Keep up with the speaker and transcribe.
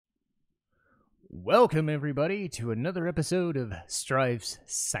Welcome, everybody, to another episode of Strife's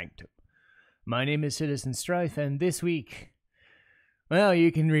Sanctum. My name is Citizen Strife, and this week, well,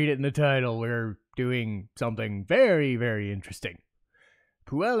 you can read it in the title, we're doing something very, very interesting.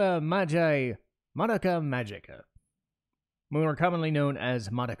 Puella Magi Madoka Magica, more commonly known as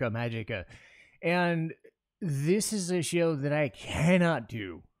Madoka Magica, and this is a show that I cannot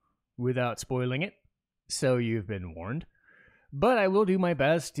do without spoiling it, so you've been warned. But I will do my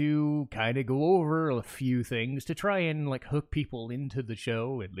best to kind of go over a few things to try and hook people into the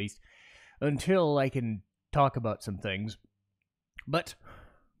show, at least until I can talk about some things. But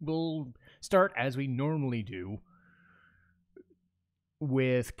we'll start as we normally do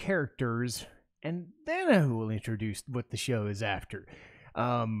with characters, and then I will introduce what the show is after.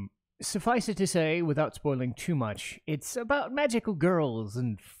 Suffice it to say, without spoiling too much, it's about magical girls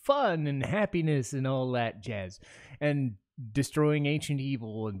and fun and happiness and all that jazz. And destroying ancient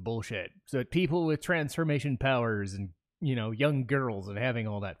evil and bullshit. So people with transformation powers and, young girls and having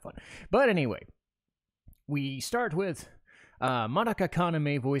all that fun. But anyway, we start with Madoka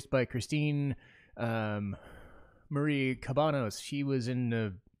Kaname, voiced by Christine Marie Cabanos. She's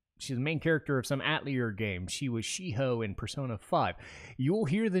the main character of some Atelier game. She was Shiho in Persona 5. You'll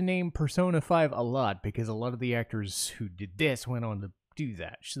hear the name Persona 5 a lot because a lot of the actors who did this went on to do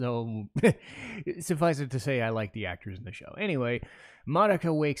that. So, suffice it to say, I like the actors in the show. Anyway,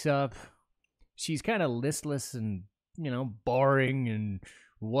 Madoka wakes up. She's kind of listless and, boring and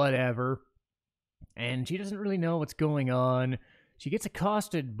whatever. And she doesn't really know what's going on. She gets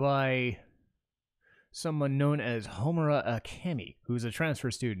accosted by someone known as Homura Akemi, who's a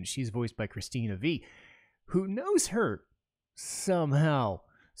transfer student. She's voiced by Christina V, who knows her somehow.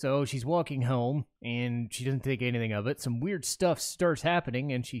 So she's walking home, and she doesn't think anything of it. Some weird stuff starts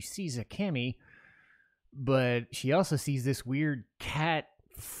happening, and she sees Akemi, but she also sees this weird cat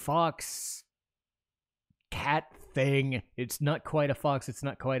thing. It's not quite a fox, it's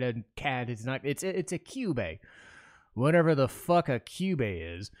not quite a cat, it's a cube. Whatever the fuck a cube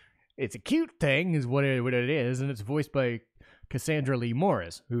is. It's a cute thing, is what it is, and it's voiced by Cassandra Lee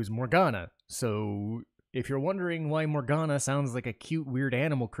Morris, who's Morgana. So if you're wondering why Morgana sounds like a cute, weird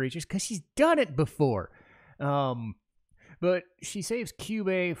animal creature, it's because she's done it before. But she saves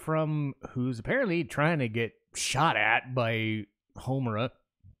Cube from who's apparently trying to get shot at by Homura.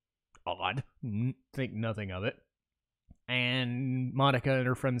 Odd. Think nothing of it. And Madoka and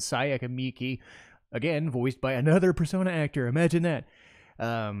her friend Sayaka Miki, again, voiced by another Persona actor. Imagine that.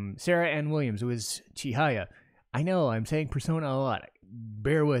 Sarah Ann Williams, who is Chihaya. I know, I'm saying Persona a lot.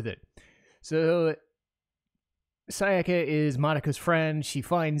 Bear with it. So Sayaka is Madoka's friend. She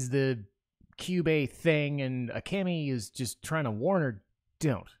finds the Cube thing, and Akemi is just trying to warn her,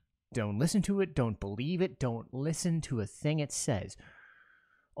 don't listen to it, don't believe it, don't listen to a thing it says.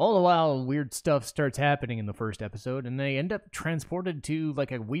 All the while, weird stuff starts happening in the first episode, and they end up transported to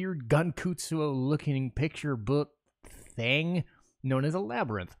a weird Gankutsuo-looking picture book thing known as a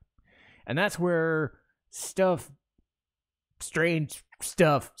labyrinth. And that's where strange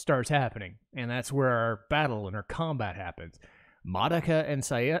stuff starts happening, and that's where our battle and our combat happens. Madoka and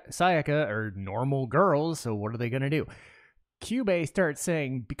Sayaka are normal girls, so what are they gonna do? Cube starts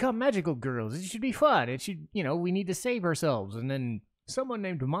saying, become magical girls, it should be fun, it should, we need to save ourselves. And then someone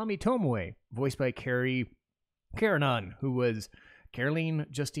named Mami Tomoe, voiced by Karanon, who was Caroline,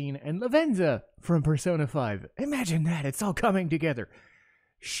 Justine, and Lavenza from Persona 5. Imagine that, it's all coming together.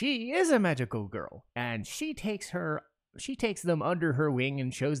 She is a magical girl, and she takes them under her wing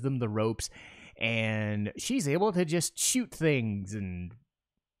and shows them the ropes, and she's able to just shoot things and,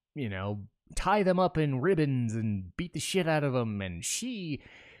 tie them up in ribbons and beat the shit out of them, and she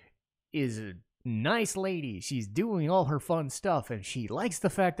is a nice lady. She's doing all her fun stuff, and she likes the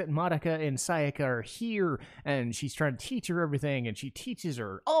fact that Madoka and Sayaka are here, and she's trying to teach her everything, and she teaches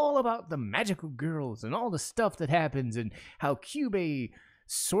her all about the magical girls and all the stuff that happens, and how Cube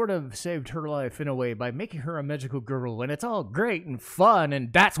sort of saved her life in a way by making her a magical girl, and it's all great and fun,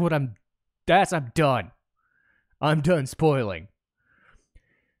 and I'm done. I'm done spoiling.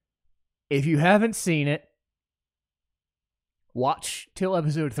 If you haven't seen it, watch till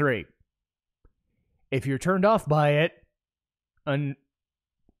episode 3. If you're turned off by it, and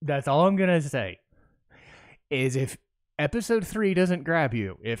that's all I'm gonna say, is if episode 3 doesn't grab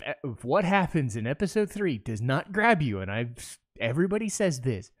you, if what happens in episode 3 does not grab you, and everybody says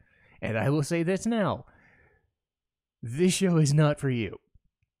this, and I will say this now, this show is not for you.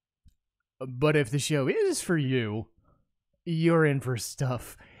 But if the show is for you, you're in for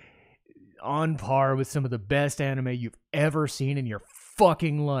stuff on par with some of the best anime you've ever seen in your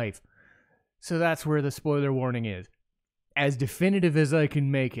fucking life. So that's where the spoiler warning is. As definitive as I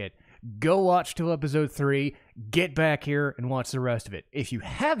can make it, go watch till episode 3, get back here, and watch the rest of it. If you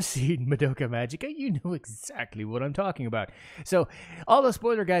have seen Madoka Magica, you know exactly what I'm talking about. So, all the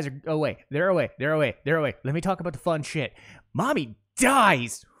spoiler guys are away. They're away. Let me talk about the fun shit. Mommy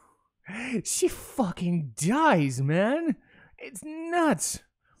dies! She fucking dies, man! It's nuts!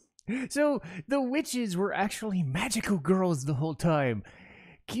 So, the witches were actually magical girls the whole time.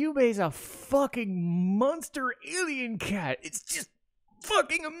 Kyubei's a fucking monster alien cat. It's just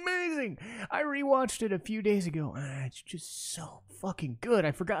fucking amazing. I rewatched it a few days ago, and it's just so fucking good.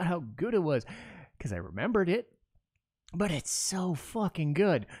 I forgot how good it was, because I remembered it, but it's so fucking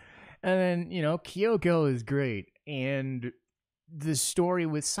good. And then, you know, Kyoko is great, and the story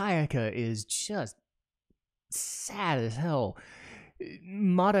with Sayaka is just sad as hell.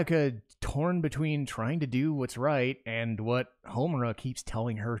 Madoka torn between trying to do what's right and what Homura keeps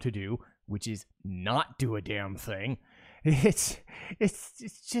telling her to do, which is not do a damn thing. It's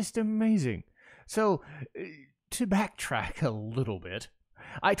just amazing. So, to backtrack a little bit,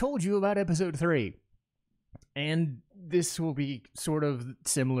 I told you about episode 3, and this will be sort of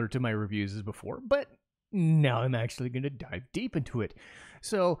similar to my reviews as before, but now I'm actually going to dive deep into it.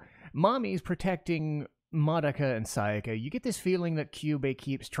 So, Mommy's protecting Madoka and Sayaka. You get this feeling that Kyubei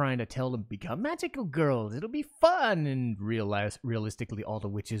keeps trying to tell them, become magical girls, it'll be fun, and realistically all the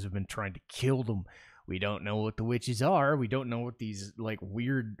witches have been trying to kill them. We don't know what the witches are, we don't know what these like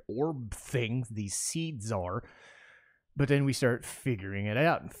weird orb things, these seeds are, but then we start figuring it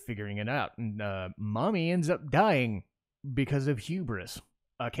out, and Mommy ends up dying because of hubris.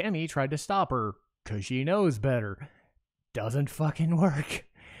 Akemi tried to stop her, because she knows better. Doesn't fucking work.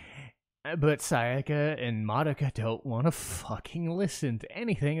 But Sayaka and Madoka don't want to fucking listen to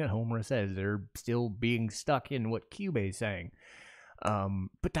anything that Homura says. They're still being stuck in what Kyubei's saying.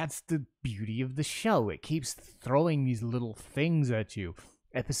 But that's the beauty of the show. It keeps throwing these little things at you.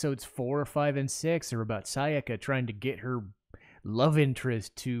 Episodes 4, 5, and 6 are about Sayaka trying to get her love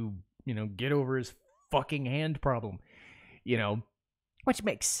interest to, you know, get over his fucking hand problem. You know, which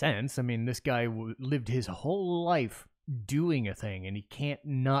makes sense. I mean, this guy lived his whole life doing a thing, and he can't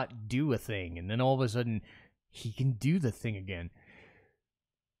not do a thing, and then all of a sudden he can do the thing again.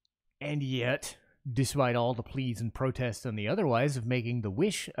 And yet, despite all the pleas and protests on the otherwise of making the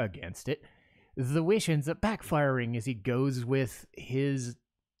wish against it, the wish ends up backfiring as he goes with his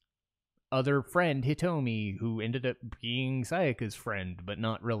other friend Hitomi, who ended up being Sayaka's friend, but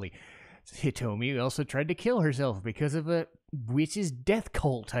not really. Hitomi also tried to kill herself because of a witch's death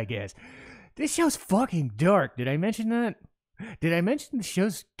cult, I guess. This show's fucking dark. Did I mention that? Did I mention the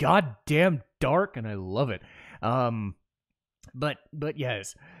show's goddamn dark? And I love it. But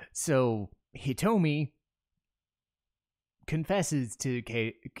yes. So Hitomi confesses to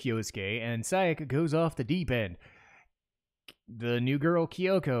Kyosuke, and Sayaka goes off the deep end. The new girl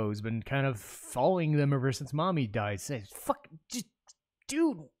Kyoko has been kind of following them ever since Mommy died. Says, "Fuck, just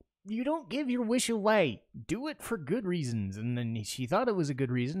dude." You don't give your wish away. Do it for good reasons. And then she thought it was a good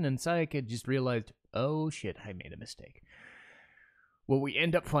reason, and Sayaka just realized, oh shit, I made a mistake. What we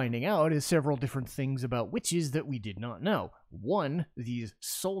end up finding out is several different things about witches that we did not know. One, these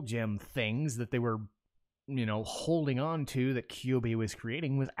soul gem things that they were, you know, holding on to that Kyubei was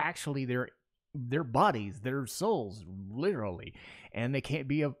creating was actually their bodies, their souls, literally. And they can't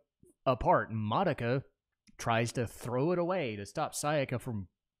be apart. Madoka tries to throw it away to stop Sayaka from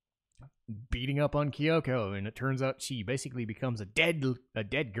beating up on Kyoko, and it turns out she basically becomes a dead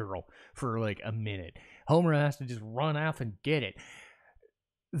girl for like a minute. Homura has to just run off and get it.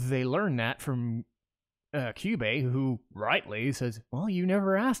 They learn that from Kyubei, who rightly says, well, you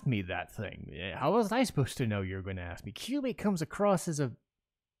never asked me that thing. How was I supposed to know you were going to ask me? Kyubei comes across as a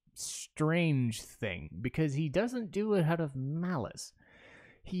strange thing, because he doesn't do it out of malice.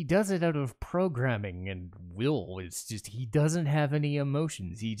 He does it out of programming and will. It's just he doesn't have any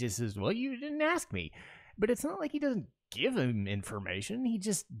emotions. He just says, well, you didn't ask me. But it's not like he doesn't give him information. He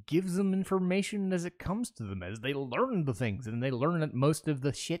just gives them information as it comes to them, as they learn the things, and they learn that most of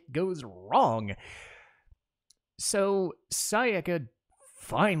the shit goes wrong. So Sayaka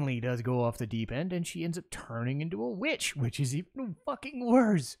finally does go off the deep end, and she ends up turning into a witch, which is even fucking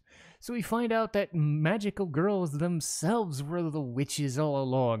worse. So we find out that magical girls themselves were the witches all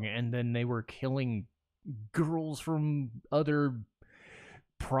along, and then they were killing girls from other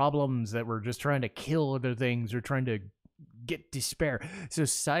problems that were just trying to kill other things or trying to get despair. So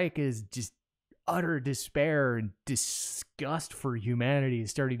Sayaka is just utter despair and disgust for humanity is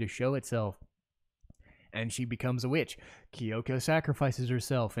starting to show itself. And she becomes a witch. Kyoko sacrifices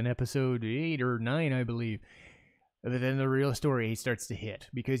herself in episode 8 or 9, I believe. But then the real story starts to hit,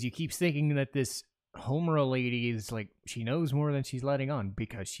 because you keep thinking that this Homura lady is like, she knows more than she's letting on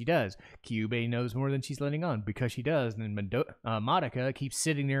because she does. Kyubey knows more than she's letting on because she does. And then Madoka keeps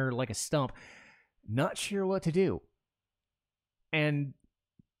sitting there like a stump, not sure what to do. And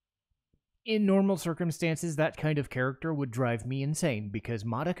in normal circumstances, that kind of character would drive me insane because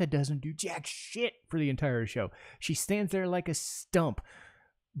Madoka doesn't do jack shit for the entire show. She stands there like a stump.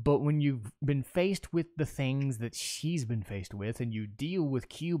 But when you've been faced with the things that she's been faced with, and you deal with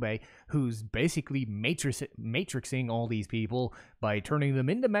Kyubey, who's basically matrixing all these people by turning them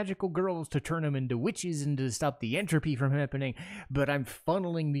into magical girls to turn them into witches and to stop the entropy from happening, but I'm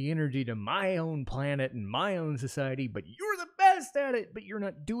funneling the energy to my own planet and my own society, but you're the best at it, but you're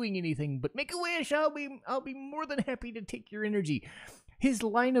not doing anything, but make a wish, I'll be more than happy to take your energy. His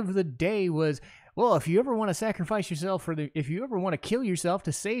line of the day was, well, if you ever want to sacrifice yourself if you ever want to kill yourself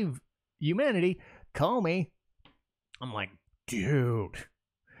to save humanity, call me. I'm like, dude.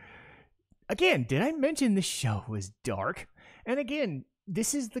 Again, did I mention this show was dark? And again,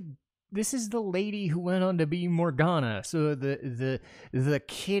 this is the lady who went on to be Morgana. So the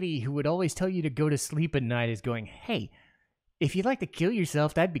kitty who would always tell you to go to sleep at night is going, hey, if you'd like to kill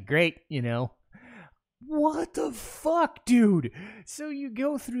yourself, that'd be great, you know. What the fuck, dude? So you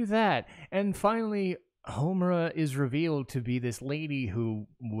go through that, and finally, Homura is revealed to be this lady who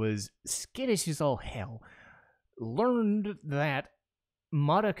was skittish as all hell. Learned that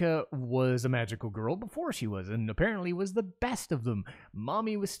Madoka was a magical girl before she was, and apparently was the best of them.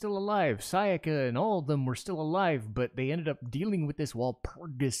 Mommy was still alive, Sayaka and all of them were still alive, but they ended up dealing with this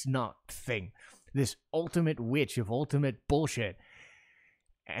Walpurgisnacht thing. This ultimate witch of ultimate bullshit.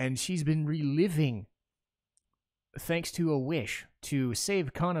 And she's been reliving, thanks to a wish to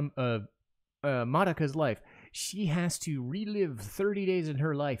save Madoka's life. She has to relive 30 days in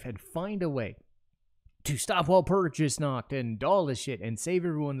her life and find a way to stop Walpurgisnacht and all this shit and save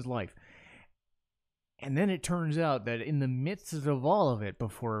everyone's life. And then it turns out that in the midst of all of it,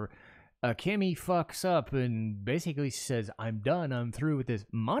 before Akemi fucks up and basically says, I'm done, I'm through with this,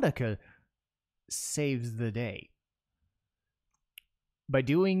 Madoka saves the day by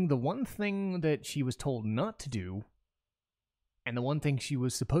doing the one thing that she was told not to do, and the one thing she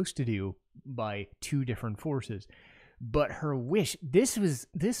was supposed to do by two different forces. But her wish, this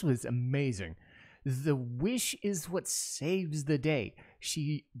was amazing. The wish is what saves the day.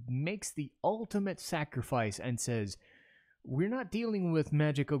 She makes the ultimate sacrifice and says, we're not dealing with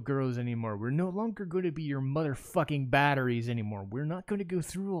magical girls anymore. We're no longer going to be your motherfucking batteries anymore. We're not going to go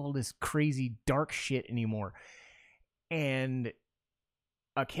through all this crazy dark shit anymore. And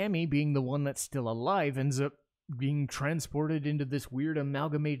Akemi, being the one that's still alive, ends up being transported into this weird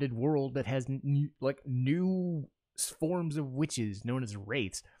amalgamated world that has new forms of witches known as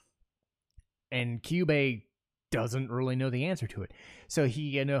wraiths. And Kyubey doesn't really know the answer to it. So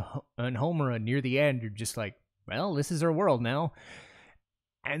he and Homura near the end are just like, well, this is our world now.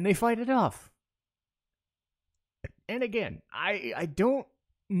 And they fight it off. And again, I don't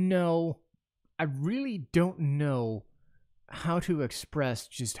know, I really don't know how to express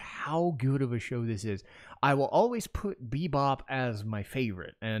just how good of a show this is. I will always put Bebop as my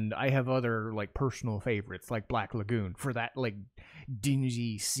favorite, and I have other like personal favorites like Black Lagoon for that like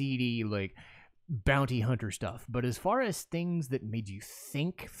dingy, seedy, like bounty hunter stuff. But as far as things that made you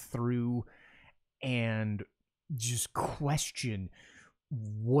think through and just question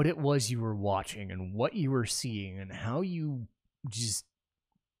what it was you were watching and what you were seeing and how you just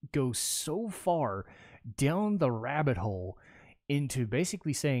go so far down the rabbit hole into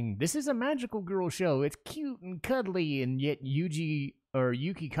basically saying this is a magical girl show, it's cute and cuddly, and yet Yuki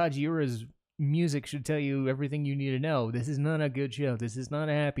Kajiura's music should tell you everything you need to know. This is not a good show. This is not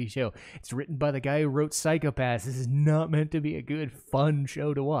a happy show. It's written by the guy who wrote Psycho-Pass. This is not meant to be a good, fun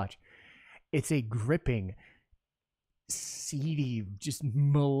show to watch. It's a gripping, seedy, just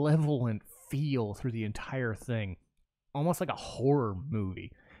malevolent feel through the entire thing. Almost like a horror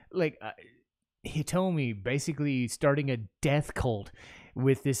movie. Like, Hitomi basically starting a death cult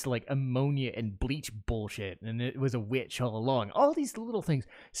with this, like, ammonia and bleach bullshit, and it was a witch all along. All these little things.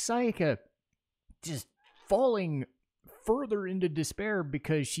 Sayaka just falling further into despair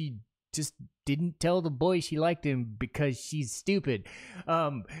because she just didn't tell the boy she liked him because she's stupid.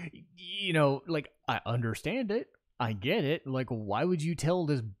 You know, like, I understand it. I get it. Like, why would you tell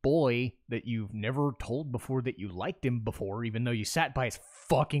this boy that you've never told before that you liked him before, even though you sat by his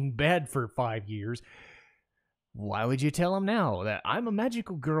fucking bed for 5 years? Why would you tell him now that I'm a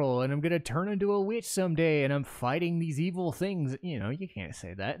magical girl and I'm going to turn into a witch someday and I'm fighting these evil things? You know, you can't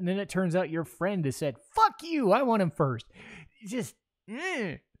say that. And then it turns out your friend has said, fuck you, I want him first. It's just,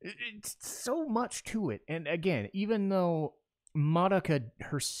 it's so much to it. And again, even though Madoka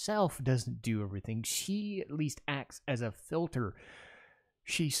herself doesn't do everything. She at least acts as a filter.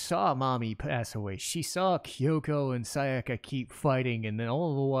 She saw Mommy pass away. She saw Kyoko and Sayaka keep fighting, and then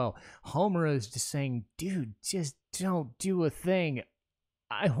all the while, Homura is just saying, dude, just don't do a thing.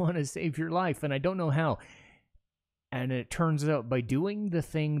 I want to save your life, and I don't know how. And it turns out, by doing the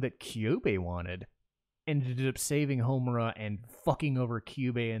thing that Kyubey wanted, ended up saving Homura and fucking over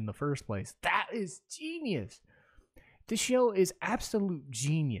Kyubey in the first place. That is genius. This show is absolute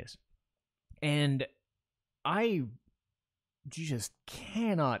genius. And I just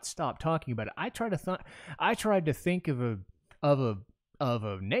cannot stop talking about it. I tried to think of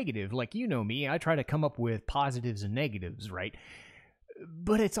a negative. Like, you know me, I try to come up with positives and negatives, right?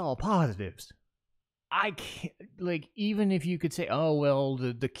 But it's all positives. I can't, like, even if you could say, oh, well,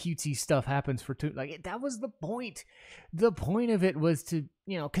 the cutesy stuff happens for two, like, that was the point. The point of it was to,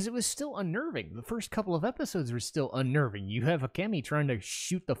 because it was still unnerving. The first couple of episodes were still unnerving. You have Akemi trying to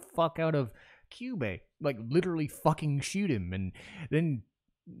shoot the fuck out of Kyubey, like, literally fucking shoot him, and then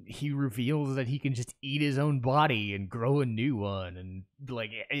he reveals that he can just eat his own body and grow a new one, and,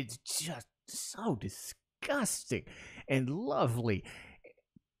 like, it's just so disgusting and lovely.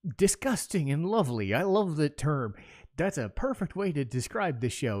 Disgusting and lovely. I love the term. That's a perfect way to describe the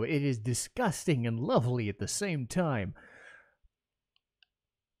show. It is disgusting and lovely at the same time.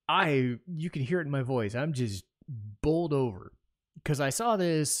 You can hear it in my voice. I'm just bowled over. Because I saw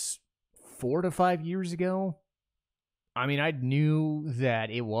this 4 to 5 years ago. I mean, I knew that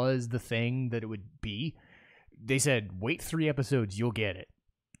it was the thing that it would be. They said, wait 3 episodes, you'll get it.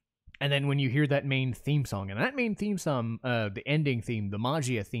 And then when you hear that main theme song, and that main theme song, the ending theme, the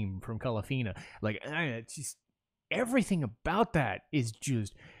Magia theme from Calafina, like, it's just, everything about that is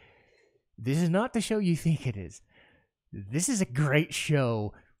just, this is not the show you think it is. This is a great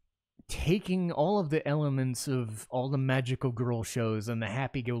show, taking all of the elements of all the magical girl shows and the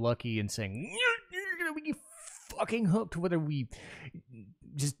happy-go-lucky and saying, you're gonna be fucking hooked, whether we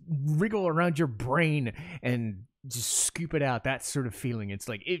just wriggle around your brain and just scoop it out, that sort of feeling. It's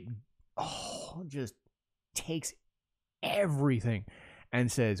like, it just takes everything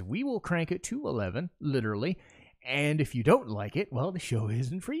and says, we will crank it to 11, literally, and if you don't like it, well, the show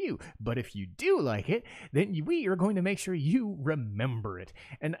isn't for you. But if you do like it, then we are going to make sure you remember it.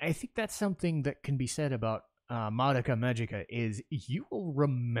 And I think that's something that can be said about Madoka Magica, is you will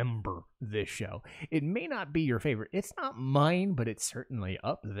remember this show. It may not be your favorite. It's not mine, but it's certainly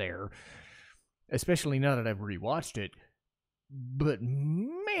up there, especially now that I've rewatched it. But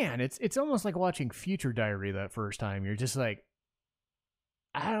man, it's almost like watching Future Diary that first time. You're just like,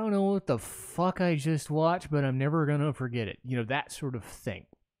 I don't know what the fuck I just watched, but I'm never gonna forget it. That sort of thing.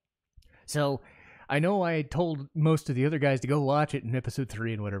 So I know I told most of the other guys to go watch it in episode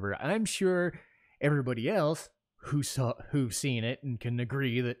 3 and whatever. I'm sure everybody else who's seen it and can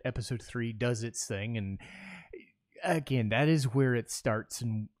agree that episode 3 does its thing. And again, that is where it starts,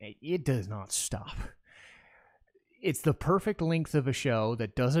 and it does not stop. It's the perfect length of a show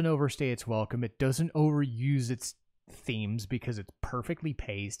that doesn't overstay its welcome. It doesn't overuse its themes because it's perfectly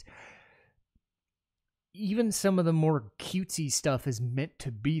paced. Even some of the more cutesy stuff is meant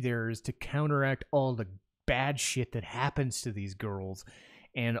to be there is to counteract all the bad shit that happens to these girls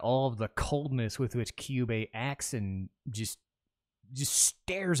and all of the coldness with which Kyubey acts and just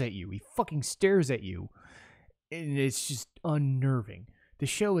stares at you. He fucking stares at you. And it's just unnerving. The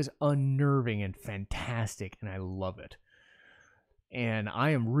show is unnerving and fantastic, and I love it. And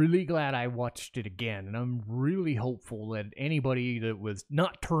I am really glad I watched it again, and I'm really hopeful that anybody that was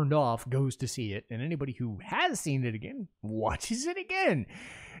not turned off goes to see it, and anybody who has seen it again watches it again.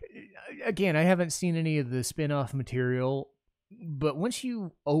 Again, I haven't seen any of the spin-off material, but once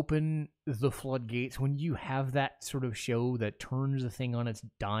you open the floodgates, when you have that sort of show that turns the thing on its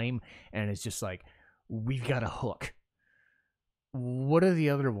dime, and it's just like, we've got a hook. What do the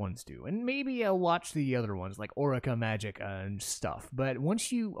other ones do? And maybe I'll watch the other ones, like Orica Magica and stuff. But once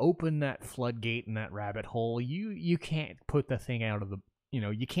you open that floodgate and that rabbit hole, you can't put the thing out of the,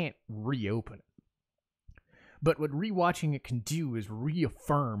 you can't reopen it. But what rewatching it can do is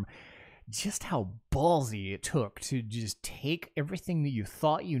reaffirm just how ballsy it took to just take everything that you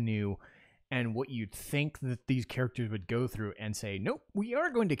thought you knew and what you'd think that these characters would go through and say, nope, we are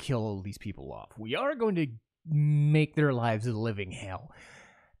going to kill all these people off. We are going to make their lives a living hell.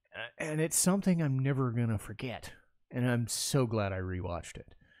 And it's something I'm never gonna forget. And I'm so glad I rewatched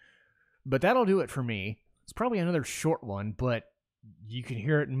it. But that'll do it for me. It's probably another short one, but you can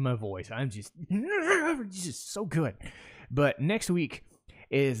hear it in my voice. I'm just so good. But next week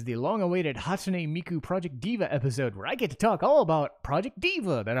is the long-awaited Hatsune Miku Project Diva episode, where I get to talk all about Project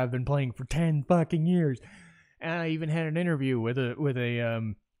Diva that I've been playing for 10 fucking years. And I even had an interview with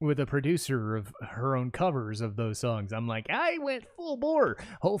a producer of her own covers of those songs. I'm like, I went full bore.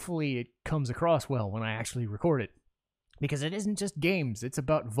 Hopefully it comes across well when I actually record it. Because it isn't just games, it's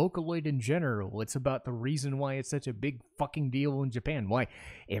about Vocaloid in general. It's about the reason why it's such a big fucking deal in Japan, why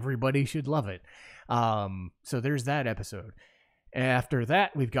everybody should love it. So there's that episode. After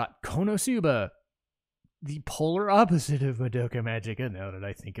that, we've got Konosuba, the polar opposite of Madoka Magica, now that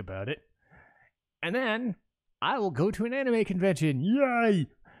I think about it. And then I will go to an anime convention. Yay!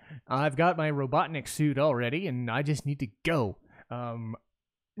 I've got my Robotnik suit already, and I just need to go.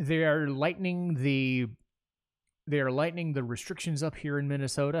 They're lightening the restrictions up here in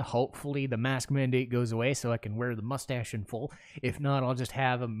Minnesota. Hopefully the mask mandate goes away so I can wear the mustache in full. If not, I'll just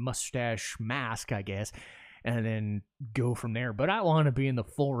have a mustache mask, I guess, and then go from there. But I want to be in the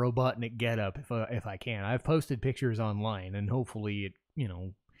full Robotnik getup if I can. I've posted pictures online, and hopefully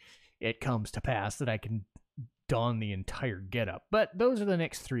it comes to pass that I can don the entire getup. But those are the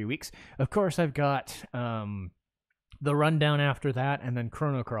next 3 weeks. Of course, I've got the rundown after that, and then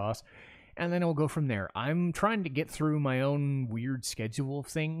Chrono Cross. And then we'll go from there. I'm trying to get through my own weird schedule of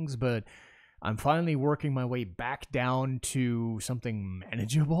things, but I'm finally working my way back down to something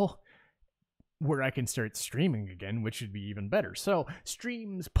manageable where I can start streaming again, which would be even better. So,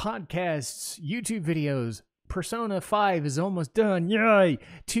 streams, podcasts, YouTube videos. Persona 5 is almost done. Yay!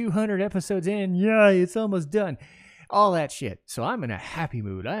 200 episodes in. Yay! It's almost done. All that shit. So I'm in a happy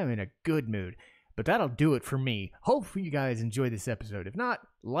mood. I am in a good mood. But that'll do it for me. Hopefully you guys enjoyed this episode. If not,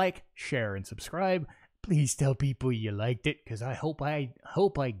 like, share, and subscribe. Please tell people you liked it, because I hope I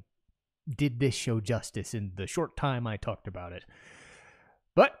did this show justice in the short time I talked about it.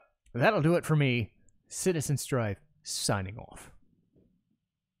 But that'll do it for me. Citizen Strife, signing off.